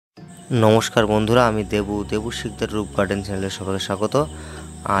নমস্কার বন্ধুরা, আমি দেবু শিকদার রূপ গার্ডেন চ্যানেলে সবাইকে স্বাগত।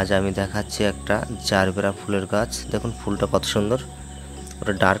 আজ আমি দেখাচ্ছি একটা জারবেরা ফুলের গাছ। দেখুন ফুলটা কত সুন্দর,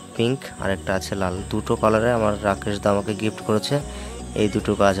 ওটা ডার্ক পিঙ্ক আর একটা আছে লাল, দুটো কালারে আমার রাকেশ দা আমাকে গিফট করেছে। এই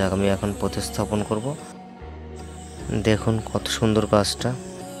দুটো গাছ আমি এখন প্রতিস্থাপন করব। দেখুন কত সুন্দর গাছটা,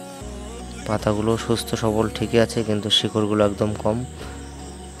 পাতাগুলো সুস্থ সবল ঠিকই আছে, কিন্তু শিকড়গুলো একদম কম,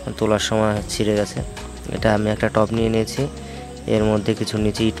 তোলার সময় ছিঁড়ে গেছে। এটা আমি একটা টব নিয়ে নিয়েছি, এর মধ্যে কিছু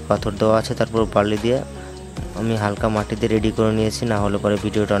নিচে ইট পাথর দেওয়া আছে, তারপর বালি দিয়ে আমি হালকা মাটি দিয়ে রেডি করে নিয়েছি, না হলে পরে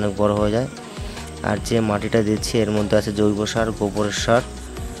ভিডিওটা অনেক বড় হয়ে যায়। আর যে মাটিটা দিচ্ছি এর মধ্যে আছে জৈব সার, গোবরের সার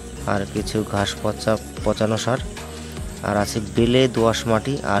আর কিছু ঘাস পচানো সার, আর আছে বেলে দোআঁশ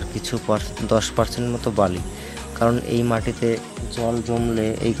মাটি আর কিছু 10% মতো বালি। কারণ এই মাটিতে জল জমলে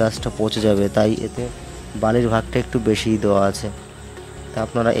এই গাছটা পচে যাবে, তাই এতে বালির ভাগটা একটু বেশিই দেওয়া আছে। তা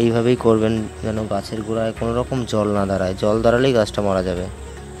আপনারা এইভাবেই করবেন যেন গাছের গোড়ায় কোনো রকম জল না দাঁড়ায়, জল দাঁড়ালেই গাছটা মারা যাবে।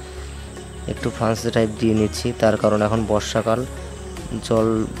 একটু ফাঁসে টাইপ দিয়ে নিচ্ছি, তার কারণ এখন বর্ষাকাল, জল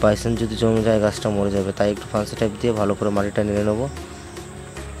বাইসেন্স যদি জমে যায় গাছটা মরে যাবে, তাই একটু ফাঁসে টাইপ দিয়ে ভালো করে মাটিটা নিয়ে নেব।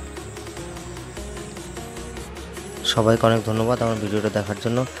 সবাইকে অনেক ধন্যবাদ আমার ভিডিওটা দেখার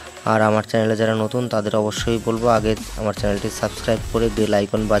জন্য। আর আমার চ্যানেলে যারা নতুন তাদের অবশ্যই বলবো আগে আমার চ্যানেলটি সাবস্ক্রাইব করে বেল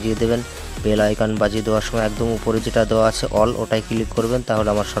আইকন বাজিয়ে দেবেন। বেল আইকন বাজিয়ে দেওয়ার সময় একদম উপরে যেটা দেওয়া আছে অল, ওটাই ক্লিক করবেন, তাহলে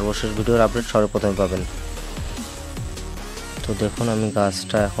আমার সর্বশেষ ভিডিওর আপডেট সর্বপ্রথমে পাবেন। তো দেখুন আমি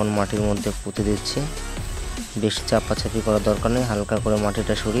গাছটা এখন মাটির মধ্যে পুঁতে দিচ্ছি, বেশি চাপাচাপি করার দরকার নেই, হালকা করে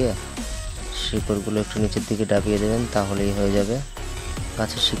মাটিটা সরিয়ে শিকড়গুলো একটু নিচের দিকে ডাবিয়ে দেবেন, তাহলেই হয়ে যাবে।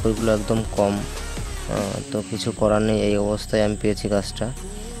 গাছের শিকড়গুলো একদম কম, তো কিছু করার নেই, এই অবস্থায় আমি পেয়েছি গাছটা।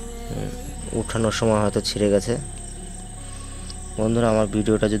 উঠানোর সময় হয়তো ছিঁড়ে গেছে। বন্ধুরা আমার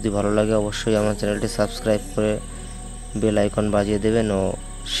ভিডিওটা যদি ভালো লাগে অবশ্যই আমার চ্যানেলটি সাবস্ক্রাইব করে বেল আইকন বাজিয়ে দেবেন ও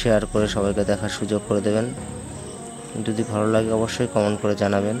শেয়ার করে সবাইকে দেখার সুযোগ করে দেবেন। যদি ভালো লাগে অবশ্যই কমেন্ট করে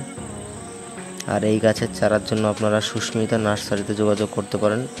জানাবেন। আর এই গাছের চারার জন্য আপনারা সুস্মিতা নার্সারিতে যোগাযোগ করতে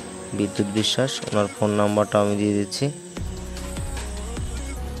পারেন, বিদ্যুৎ বিশ্বাস, ওনার ফোন নাম্বারটা আমি দিয়ে দিচ্ছি।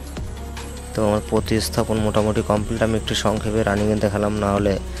 তো আমার প্রতিস্থাপন মোটামুটি কমপ্লিট, আমি একটু সংক্ষেপে রানিংয়ে দেখালাম, না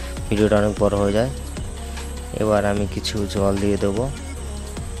হলে ভিডিওটা অনেক বড় হয়ে যায়। এবার আমি কিছু জল দিয়ে দেবো,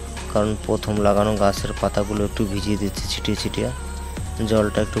 কারণ প্রথম লাগানো গাছের পাতাগুলো একটু ভিজিয়ে দিচ্ছি ছিটিয়ে ছিটিয়ে।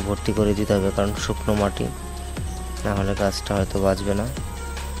 জলটা একটু ভর্তি করে দিতে হবে, কারণ শুকনো মাটি, না হলে গাছটা হয়তো বাঁচবে না।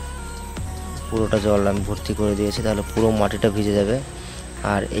 পুরোটা জল আমি ভর্তি করে দিয়েছি, তাহলে পুরো মাটিটা ভিজে যাবে।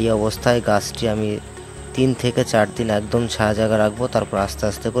 আর এই অবস্থায় গাছটি আমি 3 থেকে 4 দিন একদম ছায়া জায়গা রাখবো, তারপর আস্তে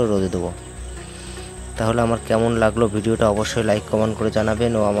আস্তে করে রোদে দেবো। তাহলে আমার কেমন লাগলো ভিডিওটা অবশ্যই লাইক কমেন্ট করে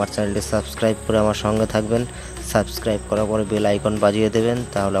জানাবেন ও আমার চ্যানেলটি সাবস্ক্রাইব করে আমার সঙ্গে থাকবেন। সাবস্ক্রাইব করার পরে বেল আইকন বাজিয়ে দেবেন,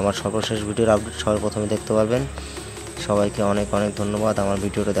 তাহলে আমার সর্বশেষ ভিডিওর আপডেট সর্বপ্রথমে দেখতে পারবেন। সবাইকে অনেক অনেক ধন্যবাদ আমার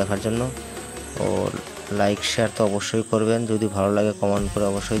ভিডিওটা দেখার জন্য, ও লাইক শেয়ার তো অবশ্যই করবেন, যদি ভালো লাগে কমেন্ট করে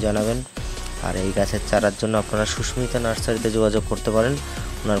অবশ্যই জানাবেন। আর এই গাছের চারার জন্য আপনারা সুস্মিতা নার্সারিতে যোগাযোগ করতে পারেন,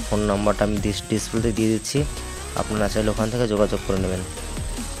 ওনার ফোন নাম্বারটা আমি ডিসপ্লেতে দিয়ে দিচ্ছি, আপনারা চাইলে ওখান থেকে যোগাযোগ করে নেবেন।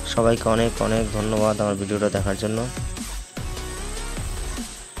 সবাইকে অনেক অনেক ধন্যবাদ আমার ভিডিওটা দেখার জন্য।